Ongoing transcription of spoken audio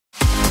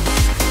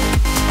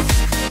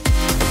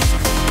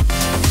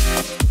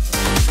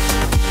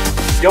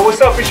Yo,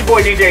 what's up? It's your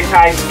boy DJ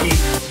Tyski,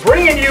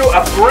 bringing you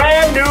a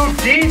brand new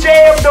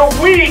DJ of the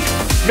week,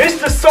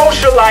 Mr.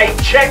 Socialite.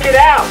 Check it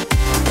out.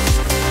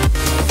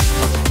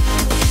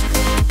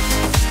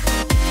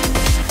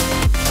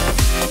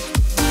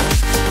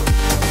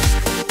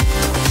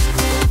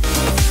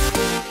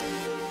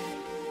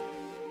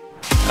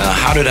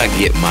 How did I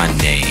get my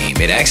name?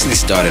 It actually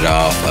started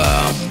off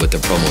with the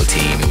promo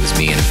team. It was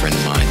me and a friend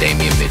of mine,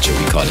 Damian Mitchell.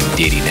 We call him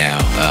Diddy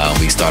now.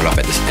 We started off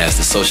as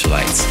the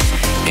Socialites.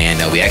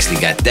 And we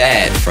actually got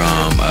that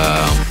from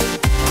a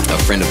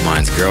friend of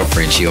mine's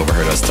girlfriend. She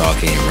overheard us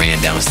talking and ran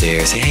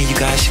downstairs. Said, hey, you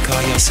guys should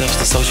call yourselves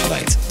the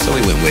Socialites. So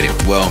we went with it.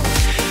 Well,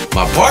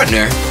 my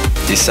partner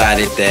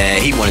decided that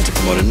he wanted to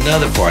promote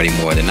another party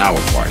more than our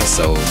party.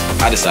 So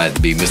I decided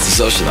to be Mr.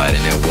 Socialite,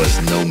 and there was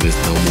no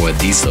more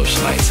The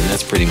Socialites, and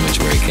that's pretty much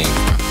where it came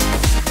from.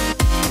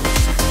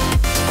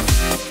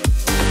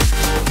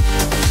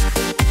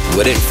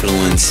 What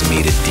influenced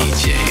me to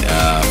DJ?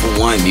 For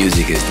one,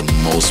 music is the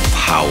most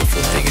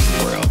powerful thing in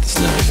the world. There's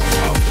nothing more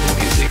powerful than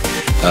music.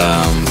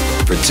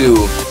 For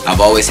two, I've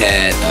always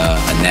had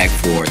a knack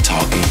for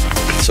talking.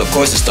 So of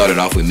course it started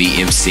off with me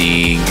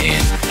emceeing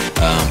and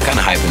kind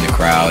of hyping the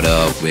crowd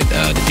up with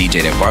the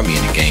DJ that brought me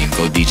in the game,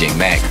 Go DJ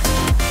Mac.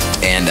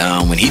 And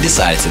when he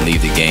decided to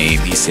leave the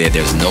game, he said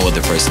there's no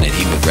other person that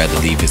he would rather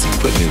leave his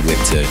equipment with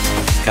to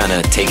kind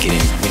of take it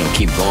and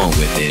keep going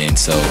with it. And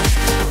so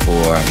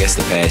for I guess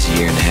the past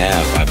year and a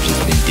half, I've just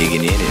been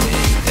digging in it,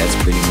 and that's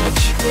pretty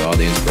much where all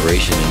the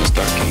inspiration and the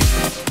start came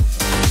from.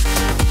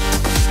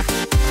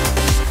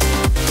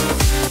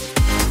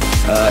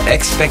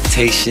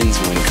 Expectations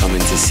when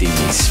coming to see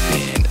me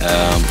spin.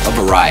 A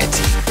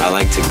variety. I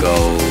like to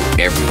go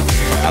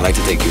everywhere. I like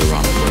to take you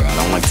around the world. I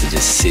don't like to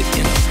just sit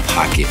in a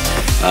pocket.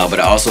 But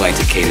I also like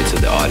to cater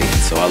to the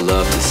audience. So I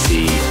love to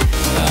see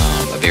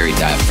a very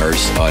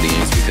diverse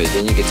audience, because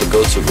then you get to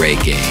go to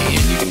reggae,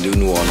 and you can do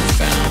New Orleans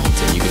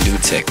bounce, and you can do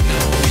techno,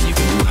 and you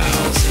can do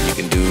house, and you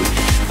can do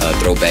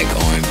throwback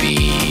R&B,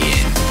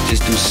 and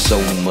just do so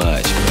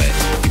much. But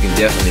you can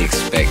definitely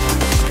expect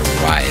a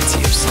variety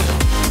of sound.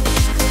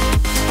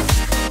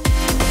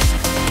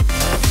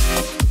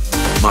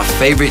 My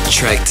favorite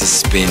track to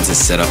spin to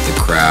set up the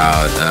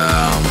crowd,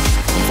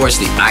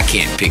 unfortunately I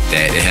can't pick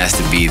that. It has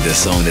to be the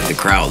song that the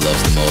crowd loves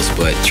the most,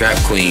 but Trap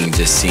Queen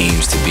just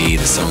seems to be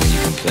the song you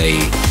can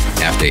play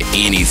after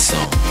any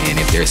song.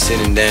 And if they're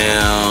sitting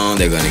down,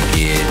 they're gonna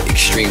get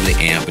extremely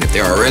amped, and if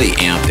they're already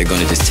amped, they're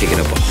gonna just take it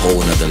up a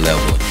whole nother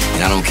level.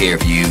 And I don't care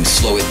if you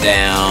slow it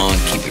down,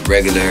 keep it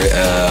regular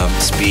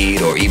speed,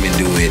 or even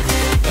do it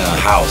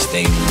house,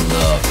 they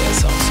love that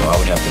song. So I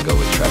would have to go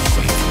with Trap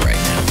Queen for right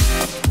now.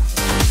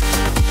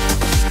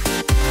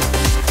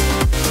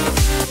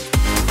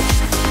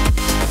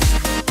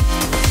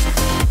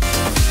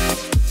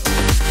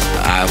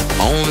 I've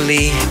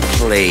only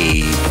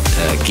played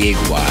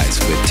gig-wise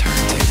with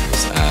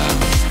turntables.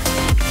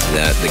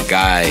 The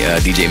guy,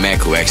 DJ Mac,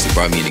 who actually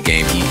brought me in the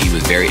game, he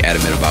was very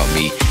adamant about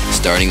me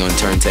starting on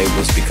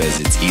turntables because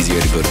it's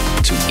easier to go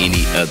to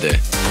any other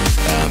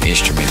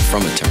instrument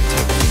from a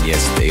turntable. And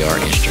yes, they are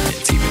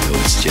instruments, even though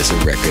it's just a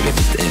record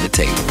in the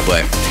table.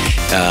 But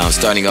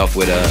starting off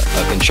with a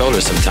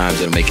controller, sometimes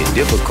it'll make it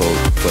difficult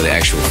for the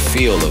actual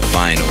feel of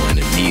vinyl and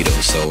a needle.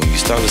 So when you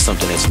start with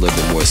something that's a little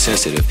bit more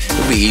sensitive,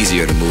 it'll be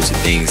easier to move to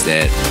things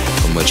that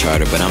are much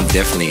harder. But I'm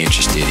definitely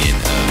interested in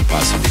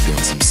possibly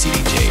doing some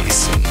CDJs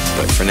soon.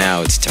 But for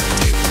now, it's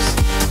turntables.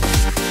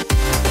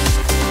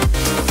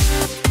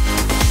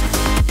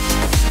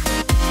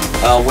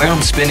 Where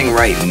I'm spinning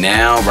right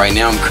now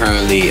I'm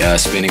currently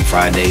spinning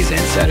Fridays and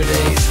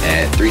Saturdays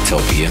at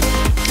Threetopia,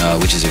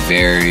 which is a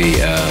very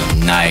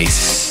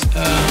nice,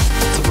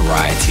 it's a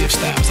variety of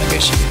styles, I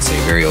guess you can say,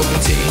 very open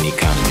to any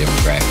kind of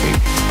demographic,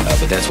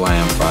 but that's why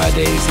I'm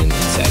Fridays and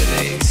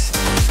Saturdays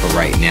for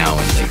right now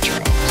in Lake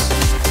Charles.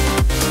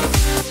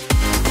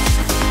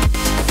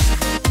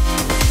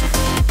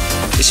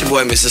 It's your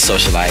boy, Mr.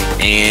 Socialite,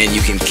 and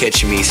you can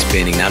catch me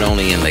spinning not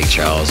only in Lake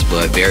Charles,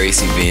 but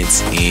various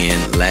events in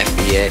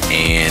Lafayette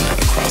and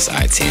across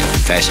I-10,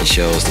 fashion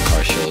shows, the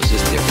car shows,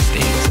 just different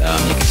things.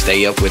 You can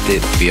stay up with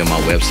it via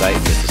my website,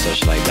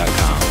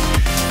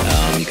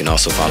 MrSocialite.com. You can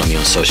also follow me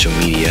on social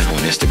media.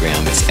 On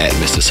Instagram, it's at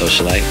Mr.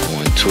 Socialite.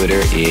 On Twitter,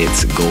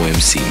 it's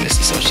GoMC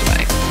Mr.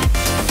 Socialite.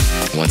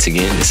 Once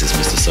again, this is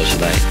Mr.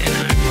 Socialite, and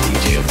I'm your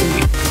DJ of the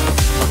week.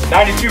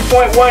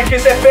 92.1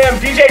 Kiss FM,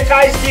 DJ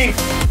Tyski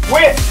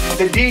with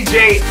the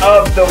DJ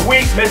of the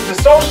week, Mr.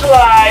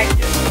 Socialite.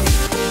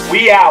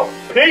 We out.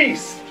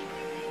 Peace.